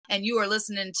and you are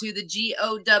listening to the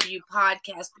GOW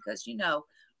podcast because,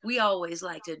 we always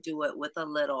like to do it with a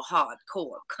little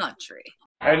hardcore country.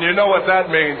 And you know what that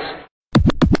means.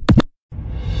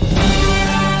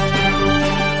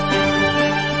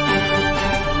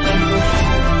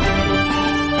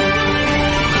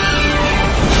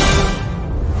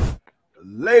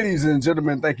 Ladies and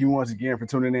gentlemen, thank you once again for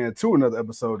tuning in to another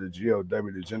episode of GOW,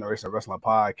 the Generation of Wrestling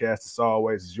Podcast. As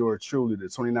always, is yours truly, the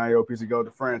 29-year-old piece of gold,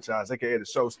 the franchise, aka the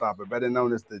showstopper, better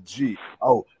known as the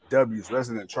GOW's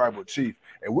resident tribal chief.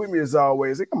 And with me, as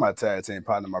always, I got my tag team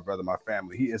partner, my brother, my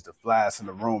family. He is the flyest in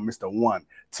the room, Mr. 1,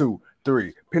 2,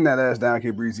 3. Pin that ass down,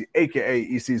 Kid Breezy, aka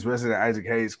EC's resident Isaac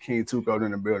Hayes, King Tuco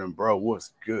in the building. Bro,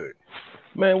 what's good?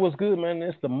 Man, what's good, man?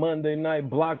 It's the Monday night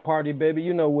block party, baby.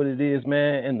 You know what it is,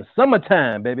 man. In the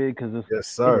summertime, baby, because it's, yes,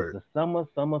 sir. It's the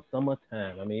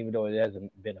summertime. I mean, even though it hasn't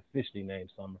been officially named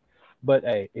summer. But,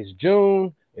 hey, it's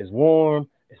June, it's warm,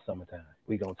 it's summertime.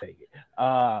 We gonna take it.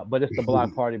 But it's the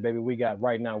block party, baby. We got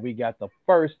the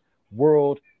first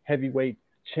World Heavyweight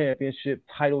Championship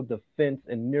title defense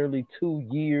in nearly 2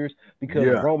 years because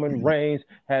Roman Reigns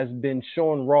has been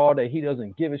showing Raw that he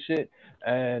doesn't give a shit.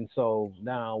 And so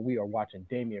now we are watching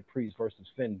Damian Priest versus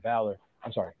Finn Balor.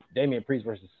 I'm sorry, Damian Priest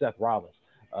versus Seth Rollins.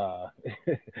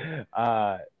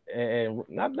 And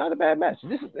not a bad match.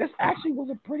 This actually was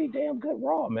a pretty damn good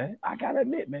Raw, man. I gotta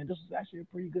admit, man, this was actually a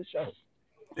pretty good show.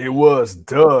 It was.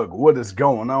 Doug, what is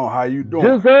going on? How you doing?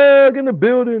 Just Doug in the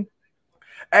building.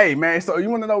 Hey, man, so you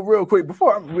want to know real quick,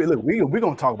 before we're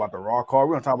going to talk about the Raw card.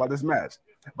 We're going to talk about this match.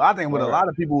 But I think what a lot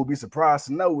of people will be surprised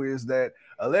to know is that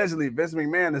allegedly Vince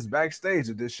McMahon is backstage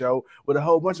at this show with a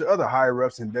whole bunch of other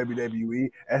higher-ups in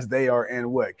WWE as they are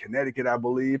in, Connecticut, I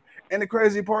believe. And the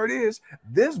crazy part is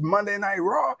this Monday Night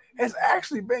Raw has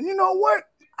actually been, you know what?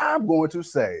 I'm going to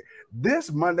say this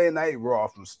Monday Night Raw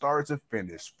from start to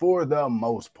finish, for the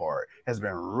most part, has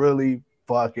been really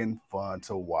fucking fun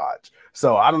to watch.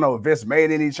 So I don't know if Vince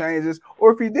made any changes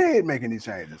or if he did make any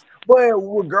changes, but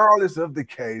regardless of the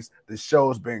case, the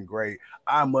show's been great.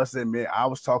 I must admit, I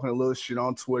was talking a little shit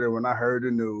on Twitter when I heard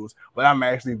the news, but I'm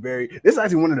actually this is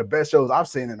actually one of the best shows I've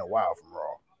seen in a while from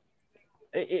Raw.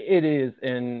 It is,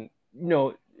 and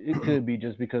it could be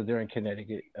just because they're in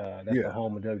Connecticut. That's the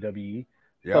home of WWE.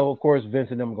 Yep. So of course Vince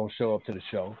and them are gonna show up to the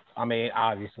show. I mean,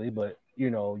 obviously, but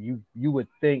you would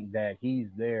think that he's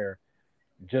there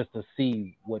just to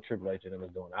see what Triple H and them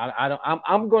is doing.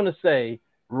 I'm gonna say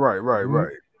right.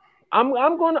 I'm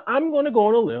gonna go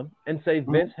on a limb and say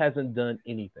Vince hasn't done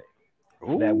anything.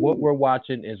 Ooh. That what we're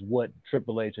watching is what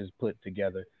Triple H has put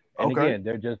together. And again,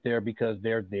 they're just there because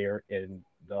they're there in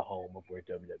the home of where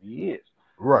WWE is.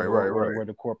 Right. Where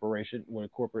the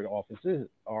corporate offices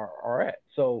are at.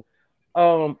 So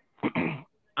I'm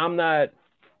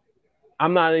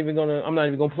not even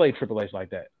gonna play Triple H like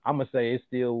that. I'm gonna say it's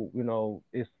still,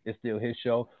 it's still his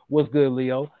show. What's good,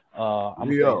 Leo? I'm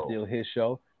gonna say it's still his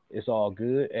show. It's all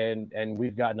good, and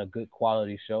we've gotten a good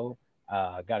quality show.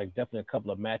 Got definitely a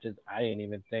couple of matches I didn't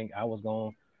even think I was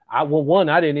going. One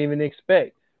I didn't even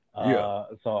expect.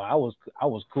 So I was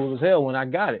cool as hell when I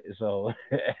got it. So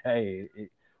hey,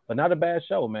 but not a bad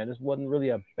show, man. This wasn't really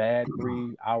a bad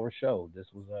 3-hour show. This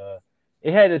was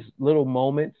it had its little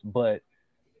moments, but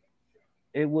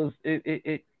it was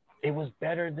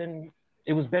better than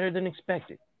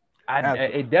expected.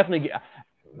 It definitely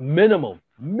minimum,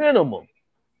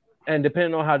 and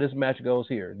depending on how this match goes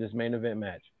here, this main event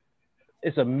match,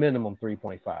 it's a minimum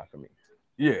 3.5 for me.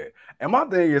 Yeah, and my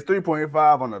thing is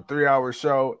 3.5 on a 3-hour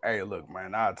show. Hey, look,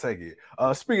 man, I'll take it.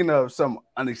 Speaking of some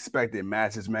unexpected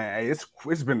matches, man, hey, it's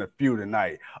been a few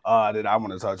tonight that I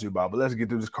want to talk to you about. But let's get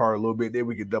through this card a little bit, then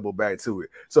we can double back to it.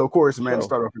 So, of course, man, to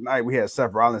start off tonight, we had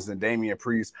Seth Rollins and Damian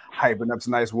Priest hyping up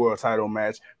tonight's world title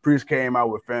match. Priest came out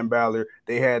with Finn Balor.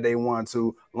 They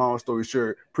 1-2. Long story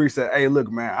short, Priest said, hey, look,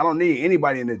 man, I don't need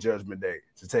anybody in the Judgment Day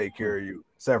to take care of you.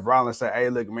 Seth Rollins said, hey,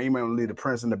 look, man, you might want to leave the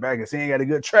Prince in the back because he ain't got a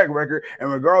good track record.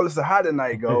 And regardless of how the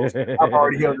night goes, I've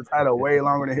already held the title way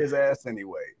longer than his ass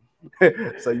anyway.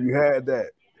 So you had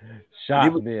that.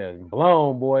 Shots being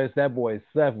blown, boys. That boy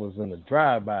Seth was in the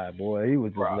drive-by, boy. He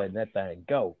was just letting that thing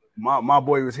go. My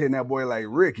boy was hitting that boy like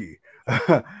Ricky.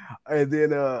 And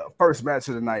then first match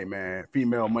of the night, man,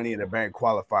 female Money in the Bank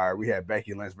qualifier. We had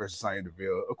Becky Lynch versus Sonya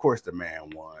Deville. Of course, the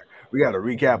man won. We got a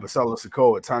recap of Solo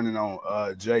Sikoa turning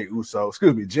on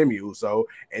Jimmy Uso.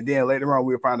 And then later on,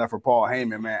 we'll find out for Paul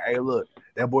Heyman, man, hey, look,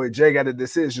 that boy Jay got a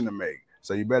decision to make.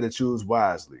 So you better choose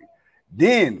wisely.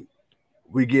 Then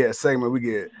we get a segment. We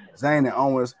get Zayn and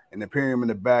Owens and Imperium in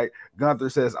the back. Gunther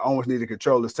says Owens need to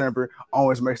control his temper.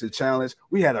 Owens makes the challenge.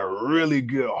 We had a really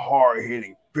good,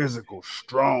 hard-hitting, physical,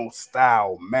 strong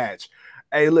style match.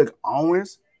 Hey, look,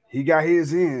 Owens, He got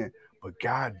his in, but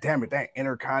god damn it, that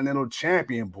Intercontinental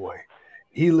Champion boy,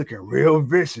 he looking real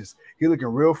vicious. He looking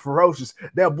real ferocious.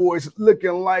 That boy's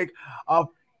looking like a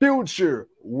future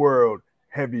world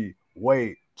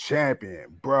heavyweight champion.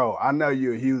 Bro, I know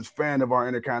you're a huge fan of our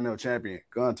Intercontinental Champion,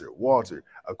 Gunther, Walter.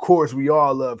 Of course, we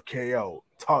all love KO.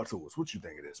 Talk to us. What you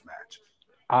think of this match?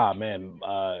 Man,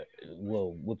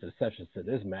 well, with the exceptions to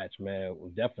this match, man,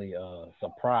 was definitely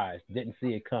surprised. Didn't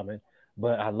see it coming,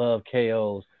 but I love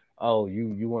KO's. Oh,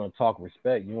 you want to talk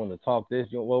respect? You want to talk this?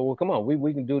 Well, come on,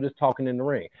 we can do this talking in the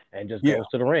ring, and just goes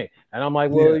to the ring. And I'm like,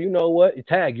 well, you know what?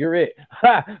 Tag, you're it.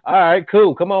 All right,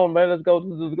 cool. Come on, man, let's go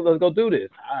do this.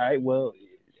 All right, well,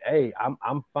 hey,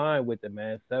 I'm fine with it,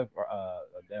 man. Seth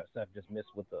just missed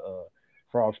with the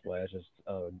frog splash as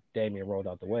Damian rolled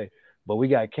out the way. But we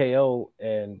got KO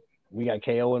and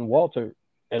Walter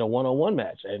in a one-on-one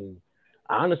match. And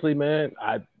honestly, man,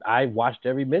 I watched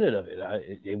every minute of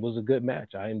it. It was a good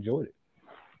match. I enjoyed it.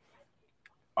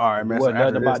 All right, man.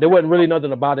 There wasn't really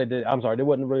nothing about it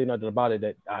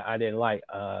that I didn't like.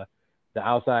 The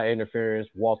outside interference,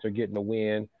 Walter getting the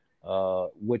win,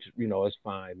 which, is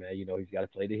fine, man. He's got to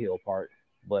play the heel part.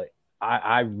 But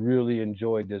I really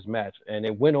enjoyed this match. And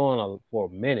it went on for a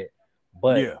minute.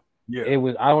 But it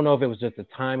was, I don't know if it was just the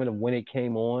timing of when it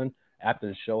came on after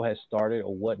the show had started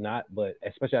or whatnot, but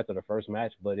especially after the first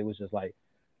match, but it was just like,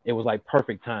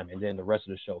 perfect time. And then the rest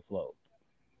of the show flowed.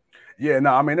 Yeah,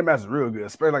 no, I mean, the match is real good.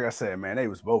 Especially, like I said, man, they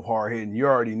was both hard hitting. You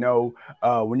already know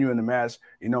when you're in the match,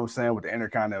 you know what I'm saying, with the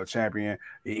Intercontinental Champion,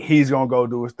 he's going to go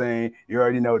do his thing. You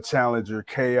already know challenger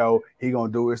KO, he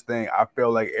going to do his thing. I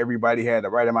felt like everybody had the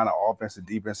right amount of offense and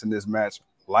defense in this match.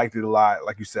 Liked it a lot.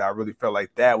 Like you said, I really felt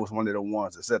like that was one of the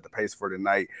ones that set the pace for the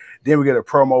night. Then we get a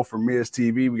promo from Miz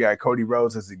TV. We got Cody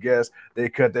Rhodes as a guest. They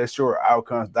cut that short. Out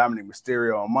comes Dominic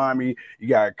Mysterio and Mommy. You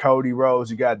got Cody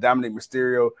Rhodes. You got Dominic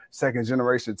Mysterio, second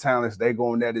generation talents. They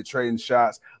going at it, trading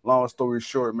shots. Long story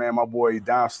short, man, my boy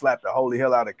Dom slapped the holy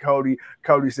hell out of Cody.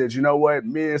 Cody said, you know what,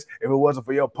 Miz, if it wasn't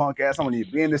for your punk ass, I'm going to need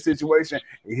to be in this situation.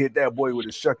 He hit that boy with a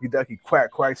shucky ducky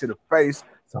quack to the face.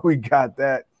 So we got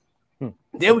that.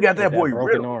 Then we got that boy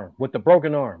broken arm. With the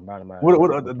broken arm, by the way.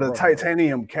 With the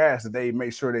titanium cast that they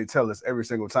make sure they tell us every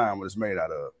single time what it's made out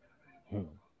of.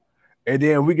 And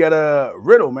then we got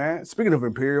Riddle, man. Speaking of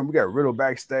Imperium, we got Riddle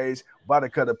backstage, about to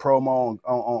cut a promo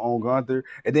on Gunther.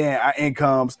 And then in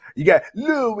comes, you got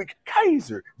Ludwig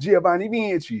Kaiser, Giovanni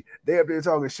Vinci. They up there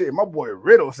talking shit. My boy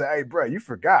Riddle said, hey, bro, you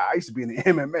forgot. I used to be in the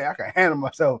MMA. I can handle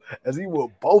myself as he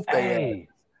will both their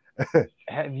ass.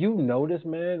 Have you noticed,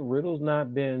 man? Riddle's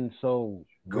not been so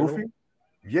goofy.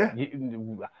 Yeah,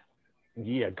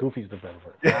 goofy's the better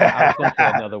word. I was gonna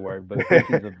say another word, but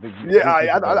goofy's a big.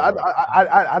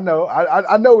 I know.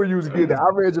 I know where you was getting. I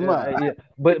read your mind. Yeah.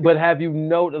 But have you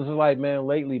noticed, like, man,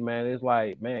 lately, man, it's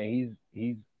like, man,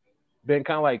 he's been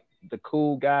kind of like the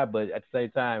cool guy, but at the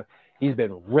same time, he's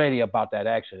been ready about that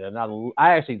action, and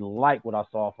I actually like what I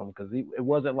saw from him because it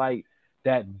wasn't like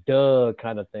that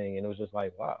kind of thing, and it was just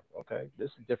like, wow, okay,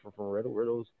 this is different from Riddle.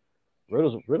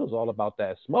 Riddle's all about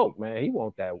that smoke, man. He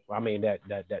want that. I mean, that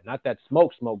not that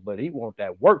smoke, but he want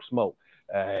that work smoke.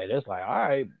 And it's like, all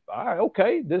right,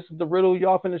 okay, this is the Riddle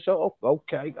y'all finna show.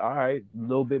 Okay, all right, a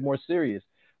little bit more serious.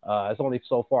 It's only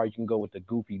so far you can go with the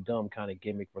goofy, dumb kind of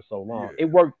gimmick for so long. Yeah.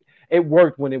 It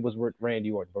worked when it was with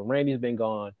Randy Orton, but Randy's been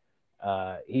gone.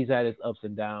 He's had his ups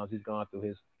and downs. He's gone through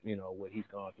his, what he's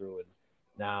gone through, and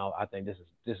now I think this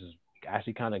is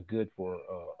actually kind of good for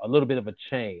a little bit of a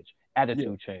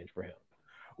attitude change for him.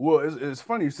 Well, it's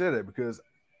funny you said that because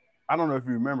I don't know if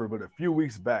you remember, but a few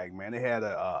weeks back, man, they had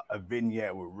a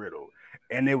vignette with Riddle,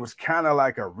 and it was kind of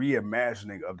like a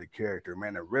reimagining of the character,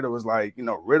 man. And Riddle was like,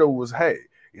 Riddle was, hey,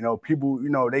 people,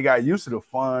 they got used to the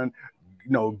fun,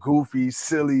 goofy,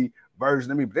 silly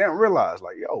version of me, but they didn't realize,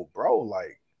 like, yo, bro,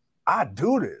 like, I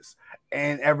do this.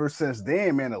 And ever since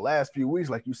then, man, the last few weeks,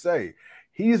 like you say,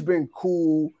 he's been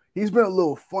cool. He's been a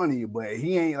little funny, but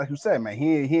he ain't, like you said, man,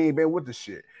 he ain't been with the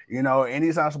shit.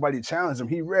 Anytime somebody challenge him,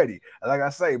 he ready. Like I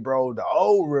say, bro, the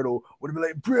old Riddle would have been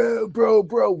like,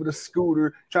 bro, with a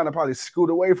scooter, trying to probably scoot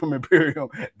away from Imperium.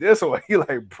 This way, he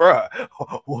like, bro,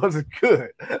 was it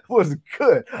good?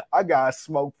 I got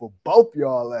smoke for both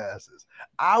y'all asses.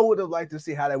 I would have liked to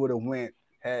see how that would have went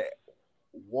had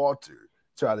Walter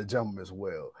try to jump him as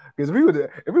well. Because if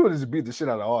we would just beat the shit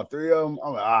out of all three of them,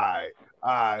 I'm like,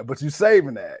 all right, but you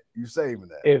saving that.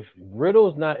 If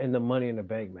Riddle's not in the Money in the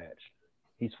Bank match,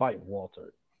 he's fighting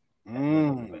Walter.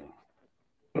 I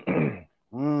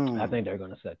think they're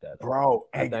gonna set that up. Bro.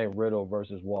 I think Riddle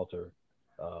versus Walter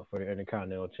for the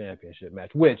Intercontinental Championship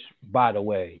match, which, by the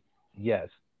way, yes,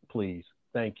 please,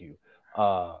 thank you.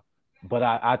 But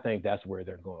I think that's where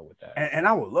they're going with that. And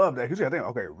I would love that because you got to think,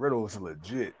 okay, Riddle is a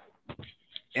legit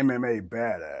MMA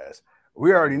badass.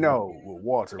 We already know with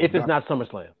Walter. If it's not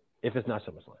SummerSlam.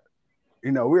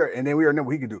 You know, we already know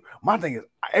what he can do. My thing is,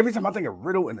 every time I think of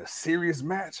Riddle in a serious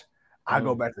match, I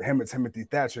go back to him and Timothy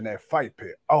Thatcher in that fight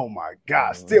pit. Oh my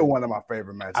God, still one of my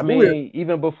favorite matches. I mean,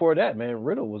 even before that, man,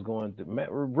 Riddle was doing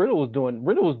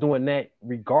that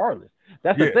regardless.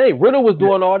 That's the thing. Riddle was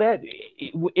doing all that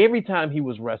every time he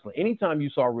was wrestling. Anytime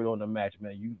you saw Riddle in the match,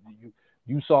 man,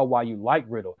 you saw why you like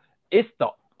Riddle. It's the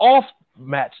off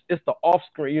match. It's the off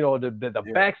screen, you know, the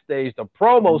backstage, the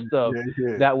promo stuff.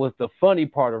 That was the funny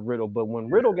part of Riddle. But when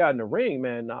Riddle got in the ring,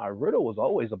 man, Riddle was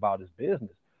always about his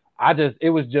business. It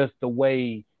was just the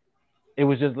way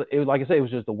the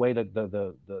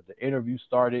interview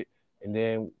started. And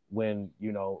then when,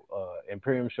 you know,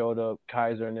 Imperium showed up,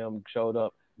 Kaiser and them showed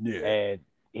up, and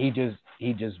he just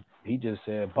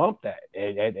said, bump that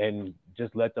and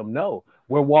just let them know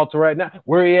where Walter at now,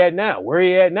 where he at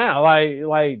now.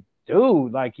 Like,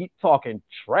 dude, like he's talking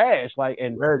trash, like,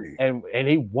 and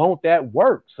he want that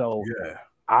work. So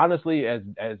honestly, as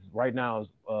right now,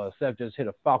 Seth just hit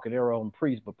a Falcon Arrow on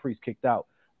Priest, but Priest kicked out.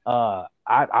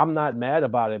 I'm not mad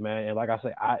about it, man. And like I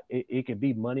say, it could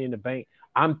be Money in the Bank.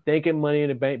 I'm thinking Money in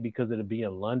the Bank because it'll be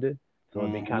in London, so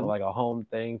it'll be kind of like a home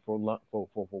thing for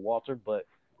Walter. But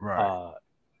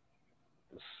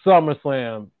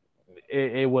SummerSlam,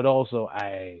 it would also,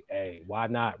 why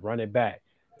not run it back?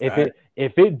 If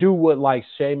it do what like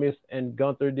Sheamus and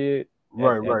Gunther did,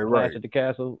 Clash at the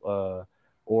Castle,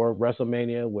 or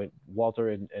WrestleMania with Walter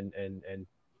and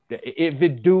if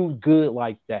it do good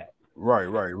like that,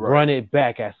 run it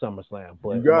back at SummerSlam.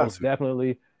 But most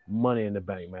definitely Money in the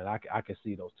Bank, man. I can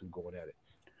see those two going at it.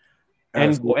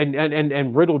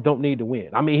 And Riddle don't need to win.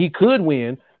 I mean, he could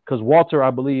win because Walter,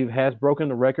 I believe, has broken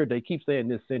the record. They keep saying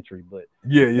this century, but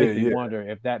makes me wonder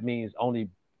if that means only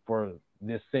for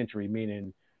this century,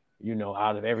 meaning, you know,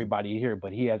 out of everybody here,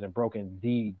 but he hasn't broken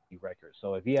the record.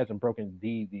 So if he hasn't broken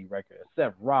the record,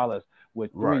 Seth Rollins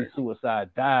with 3 suicide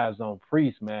dives on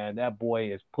Priest, man, that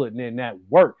boy is putting in that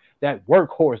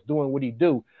workhorse, doing what he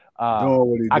do.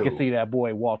 I can see that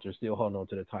boy Walter still holding on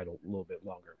to the title a little bit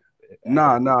longer. You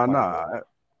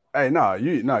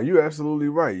absolutely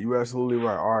right.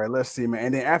 All right, let's see, man.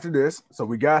 And then after this, so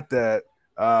we got that.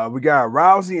 We got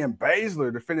Rousey and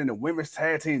Baszler defending the women's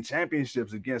tag team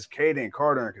championships against Kaden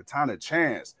Carter and Katana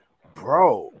Chance.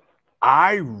 Bro, so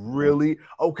I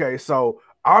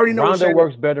already know Ronda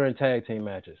works better in tag team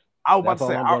matches. I was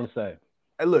about to say.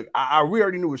 Hey, look, we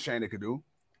already knew what Shayna could do.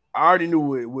 I already knew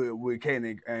what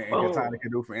Kaden and Katana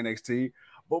could do for NXT.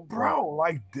 But bro,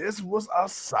 like, this was a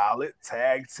solid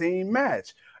tag team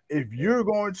match. If you're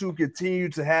going to continue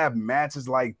to have matches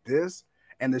like this,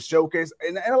 and the showcase,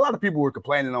 and a lot of people were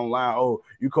complaining online, oh,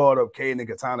 you called up Kaden and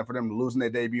Katana for them losing their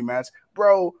debut match.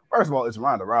 Bro, first of all, it's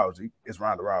Ronda Rousey.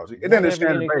 And then it's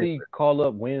Shayna Baszler. Call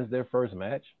up wins their first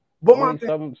match. But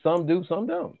some do, some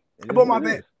don't. But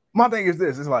my thing is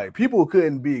this. It's like people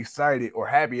couldn't be excited or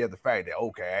happy at the fact that,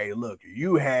 okay, hey, look,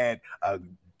 you had a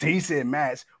decent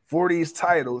match for these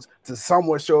titles to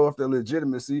somewhat show off their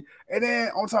legitimacy. And then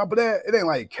on top of that, it ain't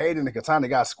like Kaden and Katana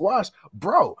got squashed.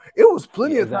 Bro, it was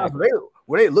plenty of times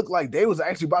where they looked like they was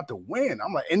actually about to win.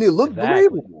 I'm like, and it looked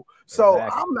believable. So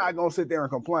I'm not going to sit there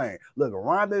and complain. Look,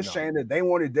 Ronda and Shayna, they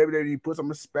wanted WWE to put some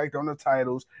respect on the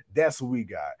titles. That's what we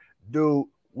got. Dude,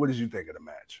 what did you think of the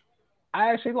match?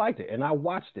 I actually liked it, and I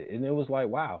watched it, and it was like,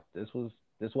 wow, this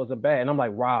wasn't bad. And I'm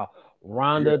like, wow,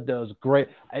 Ronda does great.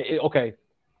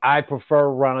 I prefer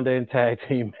Ronda in tag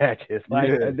team matches.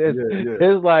 Like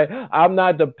it's like I'm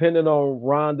not dependent on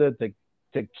Ronda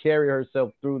to carry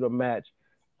herself through the match.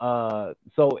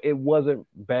 So it wasn't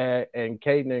bad. And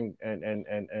Kaden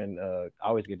and I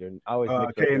always get there.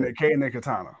 Kaden and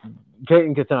Katana.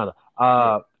 Kaden Katana.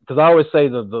 Because I always say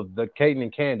the Kaden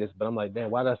and Candice, but I'm like,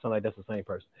 damn, why does that sound like that's the same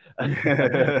person?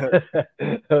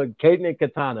 Kaden and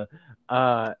Katana.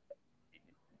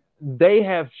 They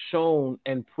have shown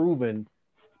and proven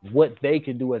what they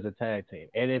can do as a tag team.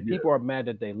 And if people are mad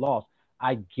that they lost,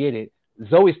 I get it.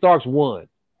 Zoe Starks won.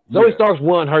 Starks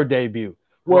won her debut.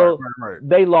 Well,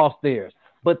 they lost theirs,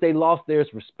 but they lost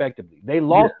theirs respectively. They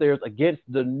lost theirs against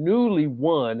the newly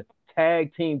won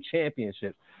tag team champions.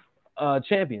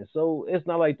 So it's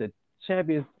not like the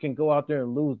champions can go out there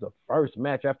and lose the first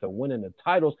match after winning the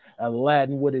titles.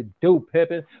 Aladdin, what it do,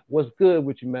 Pippin? What's good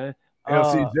with you, man?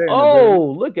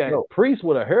 LCJ, look at Priest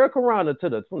with a Hurricanrana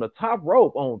from the top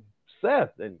rope on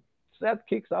Seth, and Seth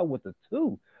kicks out with the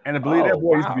 2. And I believe that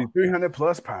boy used to be 300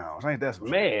 plus pounds. Ain't that some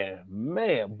man?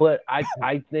 But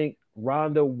I think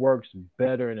Ronda works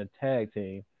better in a tag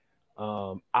team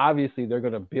Obviously, they're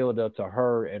going to build up to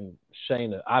her and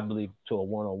Shayna, I believe, to a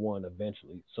one-on-one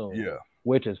eventually soon, Yeah.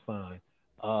 which is fine.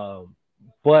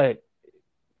 But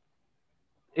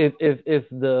if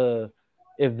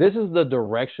this is the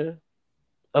direction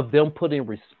of them putting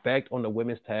respect on the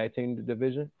women's tag team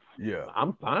division, Yeah.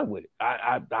 I'm fine with it.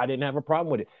 I didn't have a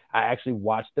problem with it. I actually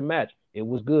watched the match. It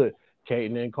was good.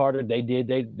 Katen and Carter, Katen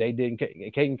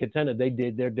and Contender, they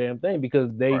did their damn thing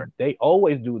because they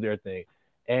always do their thing.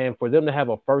 And for them to have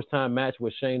a first time match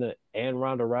with Shayna and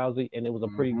Ronda Rousey, and it was a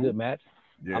pretty good match,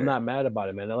 I'm not mad about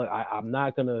it, man. I'm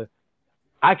not gonna.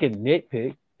 I can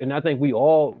nitpick, and I think we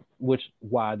all,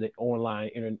 why the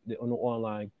online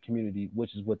community,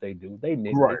 which is what they do, they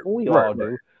nitpick. We all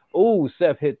do. Oh,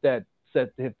 Seth hit that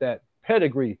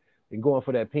pedigree and going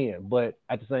for that pin, but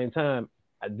at the same time,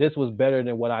 this was better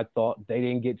than what I thought. They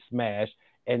didn't get smashed,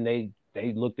 and they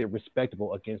looked at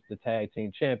respectable against the tag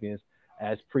team champions,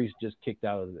 as Priest just kicked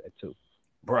out of that too.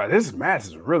 Bro, this match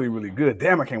is really, really good.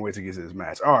 Damn, I can't wait to get to this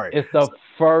match. All right. It's the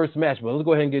first match, but let's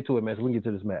go ahead and get to it, man, so we can get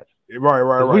to this match. Right.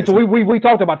 We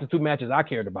talked about the two matches I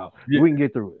cared about. Yeah. We can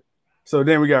get through it. So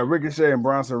then we got Ricochet and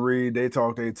Bronson Reed. They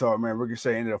talk, man.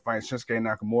 Ricochet ended up fighting Shinsuke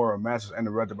Nakamura. A match was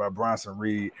interrupted by Bronson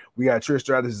Reed. We got Trish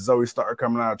Stratus and Zoe Stark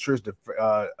coming out.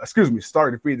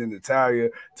 Stark defeating Natalya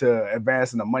to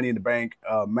advance in the Money in the Bank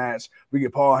match. We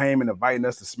get Paul Heyman inviting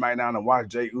us to SmackDown and watch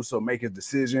Jey Uso make his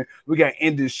decision. We got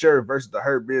Indus Sher versus the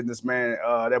Hurt Business, man.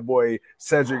 That boy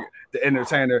Cedric, the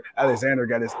Entertainer, Alexander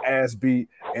got his ass beat,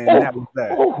 and that was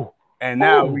that. And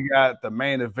now we got the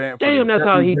main event. Damn, that's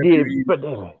how he did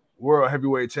it. World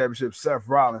Heavyweight Championship, Seth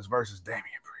Rollins versus Damian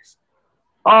Priest.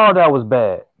 Oh, that was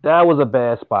bad. That was a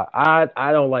bad spot. I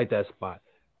don't like that spot.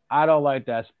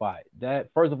 That,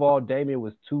 first of all, Damian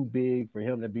was too big for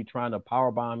him to be trying to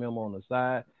powerbomb him on the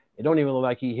side. It don't even look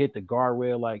like he hit the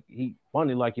guardrail. Like he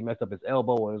messed up his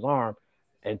elbow or his arm.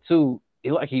 And two,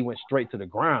 he went straight to the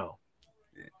ground.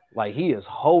 Like he is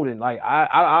holding. Like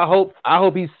I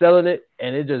hope he's selling it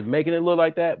and it's just making it look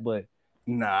like that. But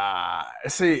nah,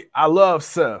 see, I love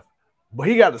Seth. But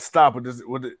he got to stop with this.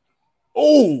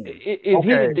 Oh,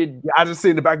 okay. I just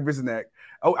seen the back of his neck.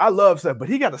 Oh, I love Seth, but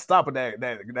he got to stop with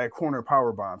that corner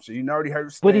power bomb. So you already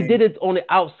heard. But he did it on the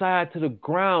outside to the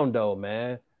ground, though,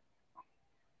 man.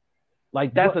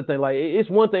 Like that's the thing. Like it's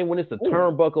one thing when it's the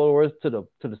turnbuckle or it's to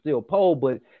the steel pole,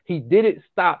 but he did it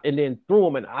stop and then threw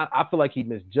him, and I feel like he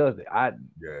misjudged it. I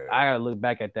gotta look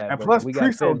back at that. And plus, we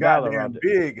got so goddamn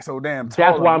big, so damn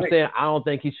tall. That's why I'm saying I don't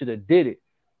think he should have did it.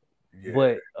 Yeah.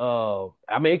 But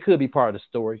I mean, it could be part of the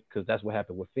story because that's what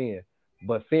happened with Finn.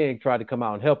 But Finn tried to come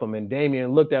out and help him, and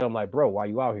Damian looked at him like, "Bro, why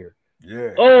you out here?" Yeah.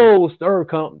 Oh,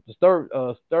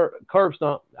 curb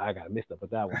stomp. I got mixed up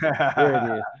with that one.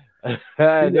 There it is.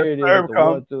 There it is.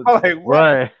 I'm like,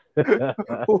 right.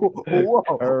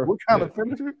 Whoa, what kind of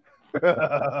finisher?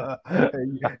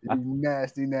 You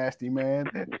nasty man.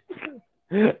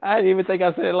 I didn't even think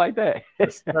I said it like that.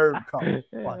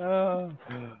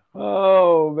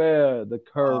 Oh man, the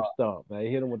curb stomp, man.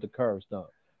 He hit him with the curb stomp.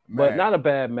 But not a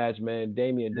bad match, man.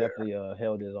 Damian definitely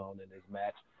held his own in this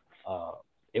match.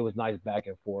 It was nice back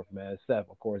and forth, man. Seth,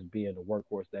 of course, being the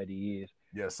workhorse that he is.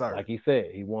 Yes, sir. Like he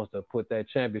said, he wants to put that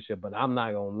championship. But I'm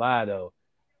not gonna lie though,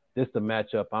 this the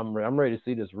matchup. I'm ready to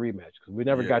see this rematch because we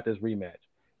never got this rematch.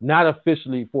 Not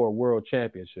officially for a world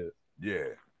championship. Yeah.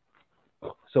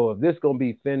 So if it's gonna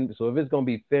be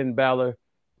Finn Balor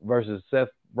versus Seth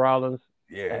Rollins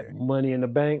at Money in the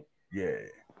Bank,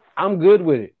 I'm good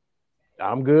with it.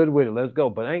 Let's go.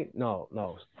 But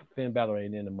Finn Balor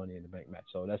ain't in the Money in the Bank match,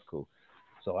 so that's cool.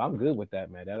 So I'm good with that,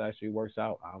 man. That actually works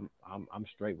out. I'm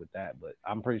straight with that. But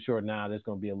I'm pretty sure now there's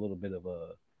gonna be a little bit of a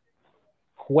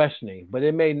questioning, but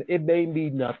it may be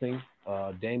nothing.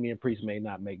 Damian Priest may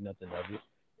not make nothing of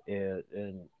it,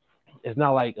 and it's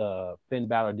not like Finn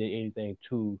Balor did anything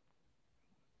too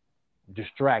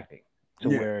distracting to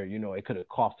where it could have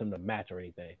cost him the match or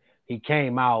anything. He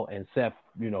came out and Seth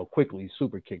quickly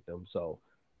super kicked him, so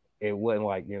it wasn't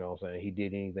like he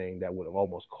did anything that would have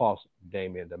almost cost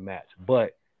Damian the match.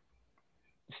 But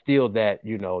still, that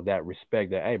that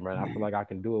respect that, hey man, I feel like I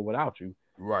can do it without you.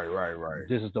 Right.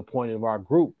 This is the point of our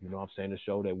group, to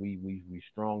show that we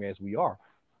strong as we are.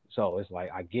 So it's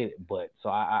like I get it, but so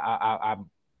I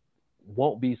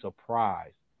won't be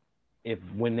surprised if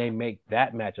when they make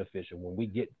that match official, when we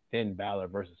get Finn Balor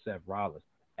versus Seth Rollins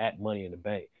at Money in the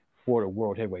Bank for the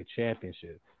World Heavyweight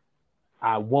Championship,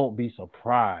 I won't be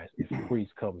surprised if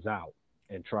Priest comes out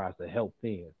and tries to help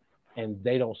Finn, and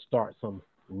they don't start some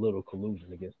little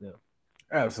collusion against them.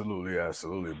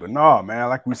 Absolutely. But no, man,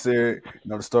 like we said,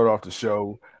 to start off the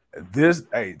show,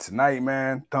 Tonight,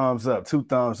 man, thumbs up, 2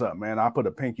 thumbs up, man. I put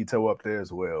a pinky toe up there as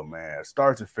well, man.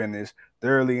 Start to finish,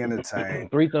 thoroughly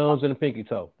entertained. 3 thumbs and a pinky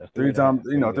toe. That's 3 times,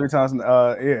 3 times.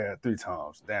 3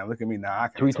 times. Damn, look at me now. I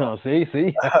can 3 times. See.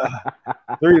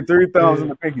 3 thumbs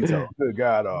and a pinky toe. Good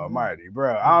God Almighty,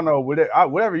 bro. I don't know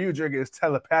whatever you drink is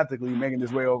telepathically making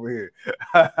its way over here.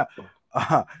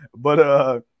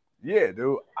 But yeah,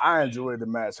 dude, I enjoyed the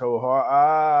match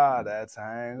wholeheartedly. That's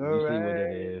hangover. You see what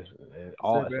it is.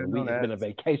 It's been a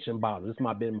vacation bottle.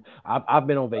 I've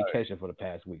been on vacation for the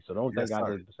past week, so don't think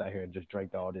I just sat here and just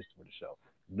drank all this for the show.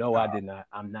 No, I did not.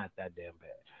 I'm not that damn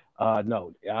bad.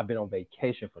 No, I've been on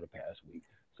vacation for the past week.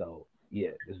 So yeah,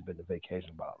 this has been the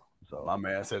vacation bottle. So my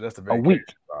man said that's the vacation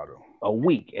bottle. A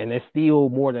week, and it's still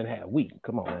more than half week.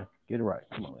 Come on, man. Get it right.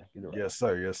 Come on, man. Get it right. Yes,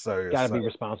 sir. Yes, sir. Yes, Gotta be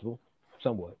responsible,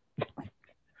 somewhat.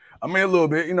 I mean, a little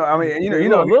bit. You know, a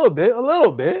little bit.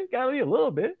 Gotta be a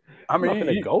little bit. I mean, you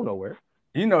ain't go nowhere.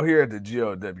 You know, here at the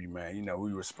GOW, man, you know,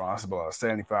 we responsible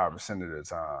 75% of the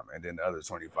time, and then the other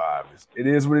 25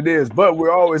 is what it is. But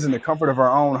we're always in the comfort of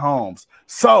our own homes,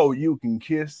 so you can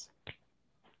kiss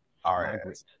our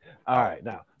ass. All right,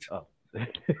 now. All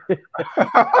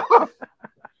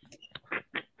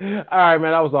right,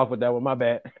 man. I was off with that one. My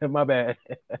bad. My bad.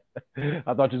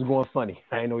 I thought you was going funny.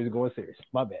 I didn't know you was going serious.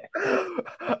 My bad.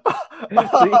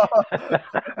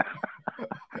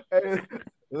 Hey,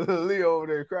 Leo over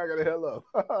there cracking the hell up.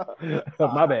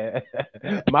 My bad.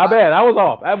 My bad. I was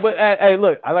off. But hey,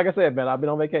 look, like I said, man, I've been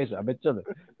on vacation. I've been chilling.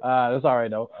 That's all right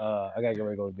though. I gotta get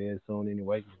ready to go to bed soon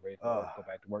anyway. Get ready to go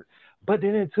back to work. But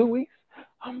then in 2 weeks,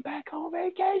 I'm back on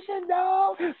vacation,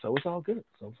 dog. So it's all good.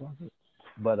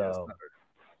 But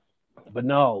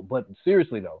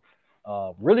seriously though,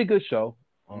 really good show.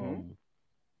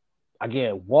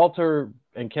 Again, Walter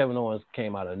and Kevin Owens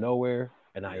came out of nowhere,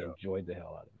 and I enjoyed the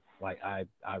hell out of it. Like I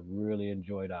really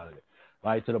enjoyed out of it.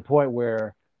 Like to the point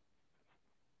where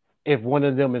if one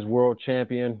of them is world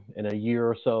champion in a year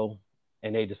or so,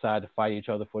 and they decide to fight each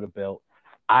other for the belt,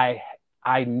 I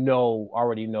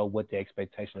already know what the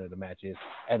expectation of the match is,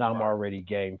 and I'm already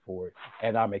game for it,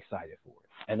 and I'm excited for it.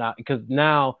 And because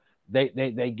now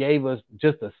they gave us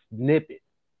just a snippet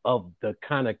of the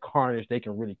kind of carnage they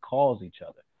can really cause each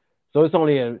other. So it's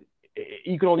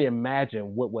you can only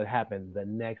imagine what would happen the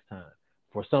next time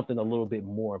for something a little bit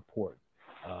more important.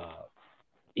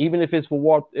 Even if it's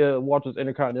for Walter's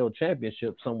Intercontinental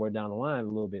Championship somewhere down the line, a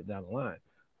little bit down the line,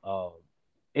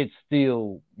 it's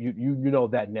still you know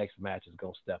that next match is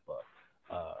gonna step up.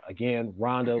 Again,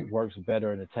 Ronda works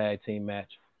better in a tag team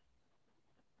match.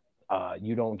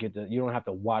 You don't have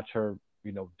to watch her,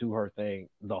 do her thing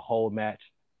the whole match,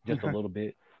 just a little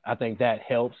bit. I think that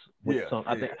helps with some.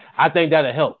 I think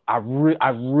that'll help. I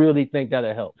really think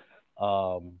that'll help.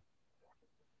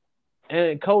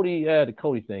 And Cody, the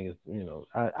Cody thing is,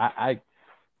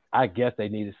 I guess they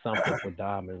needed something for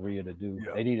Dom and Rhea to do.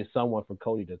 Yeah. They needed someone for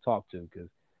Cody to talk to, because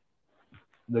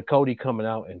the Cody coming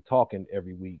out and talking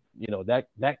every week,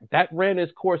 that ran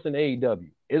its course in AEW.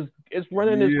 It's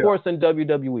running its course in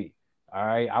WWE. All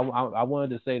right, I wanted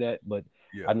to say that, but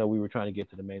I know we were trying to get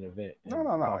to the main event. No.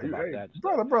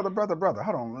 Brother.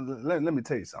 Hold on. Let me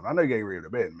tell you something. I know you're getting ready to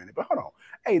bed in a minute, but hold on.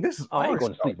 Hey, this is I ain't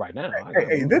going to sleep right now.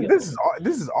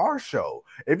 This is our show.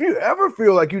 If you ever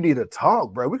feel like you need to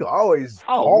talk, bro, we can always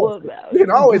we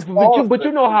can always but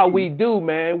you know how we do,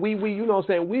 man. We you know what I'm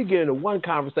saying, we get into one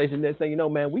conversation, next thing you know,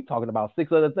 man, we talking about 6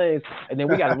 other things, and then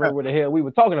we got to remember what the hell we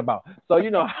were talking about. So I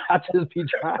just be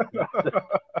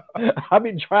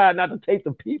trying not to take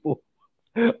the people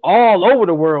all over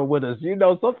the world with us.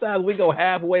 Sometimes we go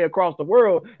halfway across the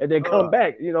world and then come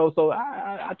back, so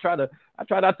I try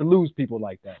not to lose people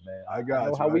like that, man. I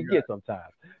know how we get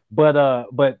sometimes. But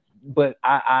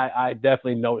I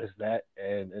definitely noticed that,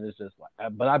 and it's just like,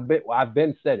 but I've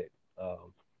been said it,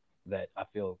 that I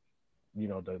feel,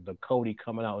 the Cody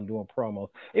coming out and doing promos,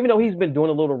 even though he's been doing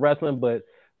a little wrestling, but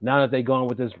now that they're going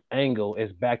with this angle,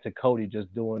 it's back to Cody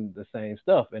just doing the same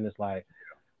stuff, and it's like,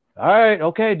 all right,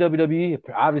 okay, WWE.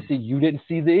 Obviously, you didn't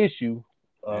see the issue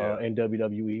in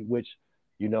WWE, which,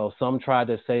 some tried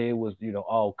to say it was,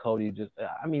 Cody just.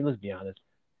 I mean, let's be honest.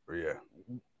 Yeah.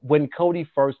 When Cody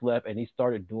first left and he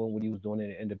started doing what he was doing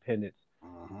in Independence,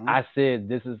 I said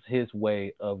this is his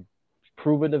way of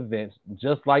proving events,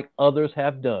 just like others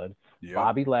have done. Yep.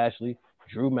 Bobby Lashley,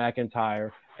 Drew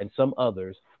McIntyre, and some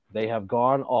others. They have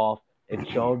gone off and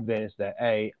shown Vince that,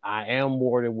 hey, I am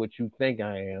more than what you think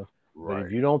I am. Right. But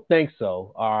if you don't think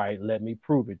so, all right, let me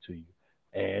prove it to you.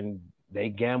 And they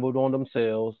gambled on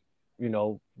themselves.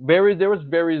 There was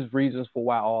various reasons for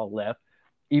why all left,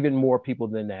 even more people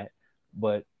than that.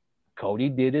 But Cody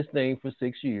did his thing for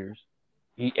 6 years.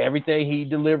 Everything he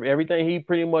delivered, everything he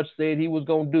pretty much said he was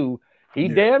gonna do, he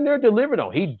Yeah. damn near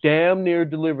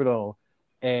delivered on.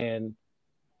 And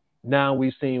now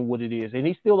we've seen what it is. And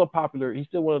he's still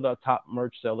one of the top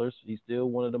merch sellers. He's still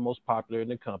one of the most popular in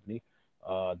the company.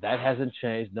 That hasn't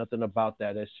changed. Nothing about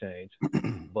that has changed.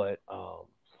 But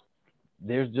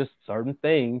there's just certain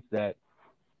things that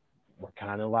were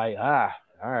kind of like, all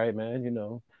right, man,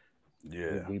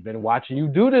 Yeah. we've been watching you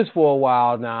do this for a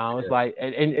while now. It's like,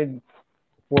 and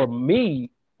for me,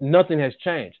 nothing has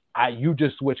changed. You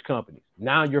just switched companies.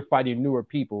 Now you're fighting newer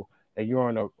people, and you're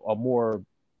on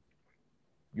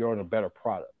you're on a better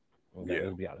product. Okay,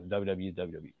 let's be honest.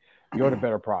 WWE. You're on a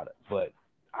better product, but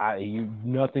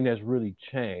nothing has really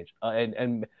changed.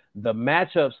 And the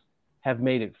matchups have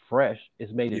made it fresh.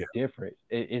 It's made it different.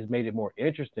 It's made it more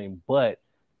interesting. But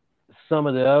some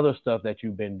of the other stuff that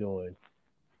you've been doing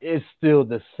is still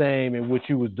the same in what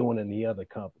you was doing in the other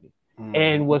company,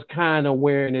 and was kind of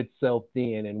wearing itself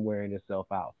thin and wearing itself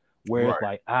out. Where it's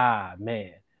like,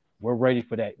 man, we're ready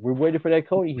for that. We're ready for that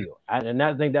Cody heel, and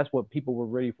I think that's what people were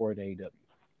ready for in AEW.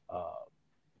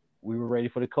 We were ready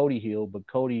for the Cody heel, but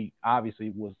Cody obviously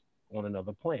was on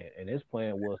another plan, and his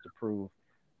plan was to prove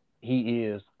he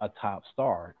is a top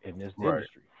star in this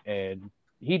industry, and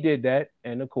he did that.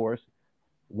 And of course,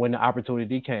 when the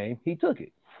opportunity came, he took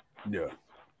it. Yeah.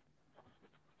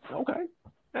 Okay,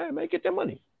 hey man, get that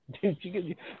money.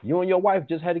 You and your wife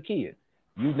just had a kid.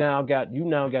 You now got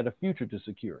a future to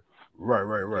secure. Right.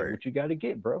 Get what you got to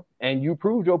get, bro. And you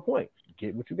proved your point.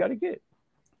 Get what you got to get.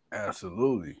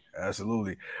 Absolutely.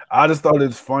 I just thought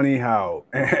it's funny how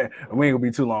we ain't gonna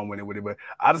be too long with it, but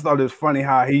I just thought it's funny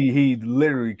how he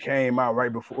literally came out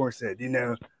right before and said,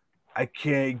 I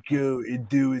can't go and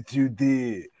do what you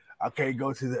did. I can't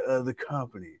go to the other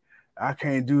company. I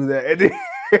can't do that. And then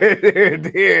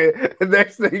the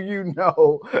next thing you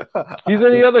know, he's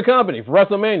in the other company for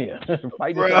WrestleMania.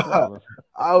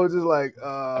 I was just like,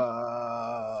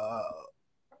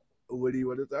 what do you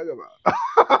want to talk about?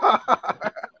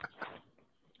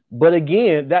 But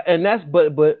again, but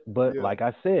like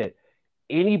I said,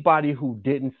 anybody who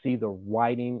didn't see the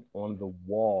writing on the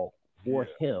wall for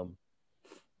him,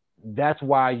 that's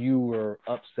why you were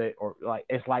upset, or like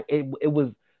it's like it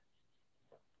was.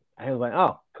 I was like,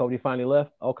 oh, Cody finally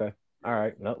left. Okay, all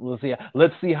right. No,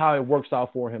 let's see how it works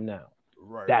out for him now.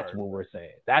 Right. That's what we're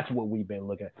saying. That's what we've been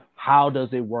looking at. How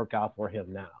does it work out for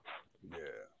him now? Yeah.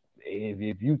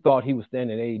 If you thought he was staying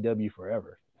in AEW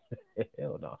forever,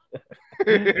 hell no.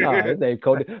 No, his name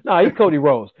Cody. No, he's Cody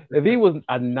Rhodes. If he was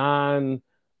a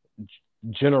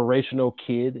non-generational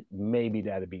kid, maybe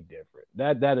that'd be different.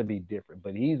 That'd be different.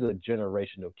 But he's a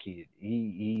generational kid.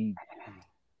 He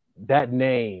that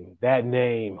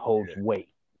name holds weight.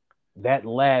 That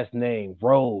last name,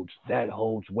 Rhodes, that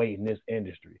holds weight in this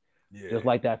industry. Yeah. Just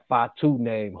like that Fatu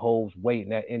name holds weight in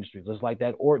that industry. Just like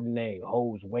that Orton name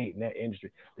holds weight in that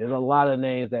industry. There's a lot of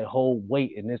names that hold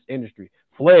weight in this industry.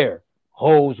 Flair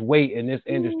holds weight in this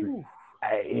industry.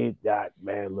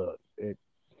 Man, look.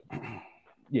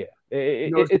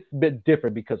 It's a bit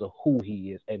different because of who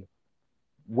he is and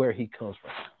where he comes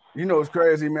from. It's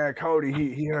crazy, man. Cody,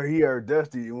 he heard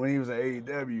Dusty when he was in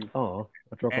AEW. Oh,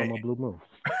 I dropped on my blue moon.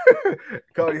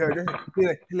 Cody heard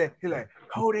this. He like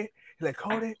Cody. He's like,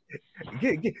 Cody,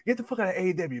 get the fuck out of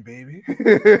AEW, baby.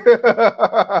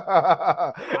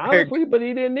 Honestly, but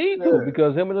he didn't need to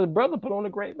because him and his brother put on a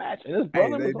great match, and his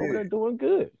brother was over there doing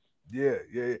good. Yeah.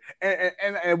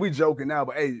 And we joking now,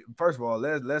 but hey, first of all,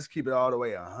 let's keep it all the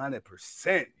way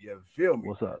 100%. You feel me?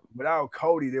 What's up? Without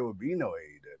Cody, there would be no AEW.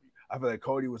 I feel like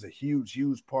Cody was a huge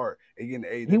part in getting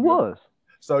AEW. He was.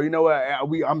 So you know what?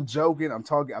 I'm joking. I'm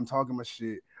talking my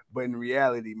shit. But in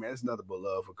reality, man, it's nothing but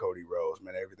love for Cody Rhodes,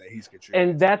 man. Everything he's contributing.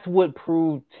 And that's what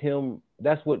proved him.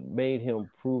 That's what made him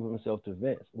prove himself to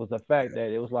Vince, was the fact that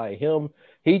it was like him.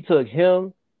 He took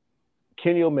him,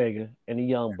 Kenny Omega, and the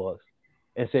Young Bucks,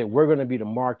 and said, "We're going to be the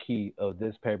marquee of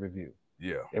this pay-per-view.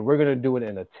 Yeah, and we're going to do it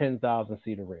in a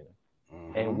 10,000-seat arena."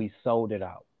 Mm-hmm. And we sold it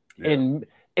out in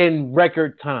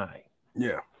record time.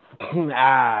 Yeah.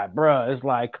 Bro, it's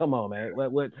like, come on, man.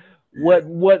 What?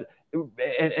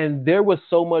 And there was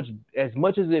so much as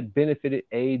it benefited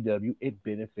AEW, it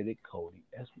benefited Cody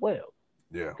as well.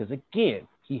 Yeah. Because again,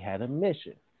 he had a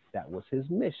mission. That was his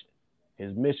mission.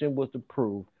 His mission was to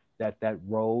prove that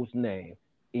Rhodes name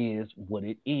is what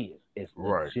it is. It's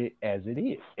legit as it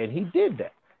is. And he did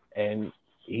that. And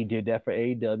he did that for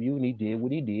AEW, and he did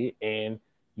what he did. And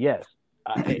yes,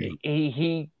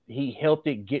 he helped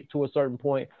it get to a certain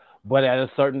point, but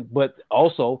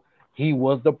also he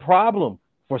was the problem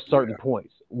for certain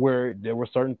points where there were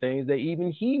certain things that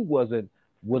even he wasn't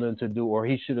willing to do, or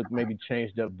he should have maybe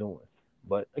changed up doing.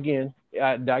 But again,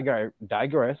 I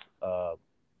digress.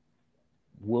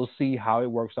 We'll see how it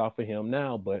works out for him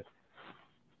now. But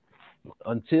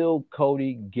until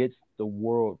Cody gets the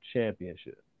world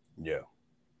championship, Yeah.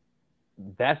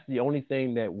 that's the only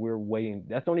thing that we're waiting.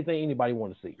 That's the only thing anybody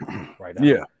want to see right now.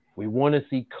 Yeah. We want to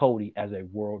see Cody as a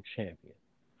world champion.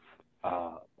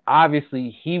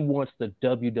 Obviously, he wants the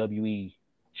WWE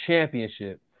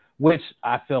championship, which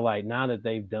I feel like now that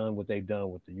they've done what they've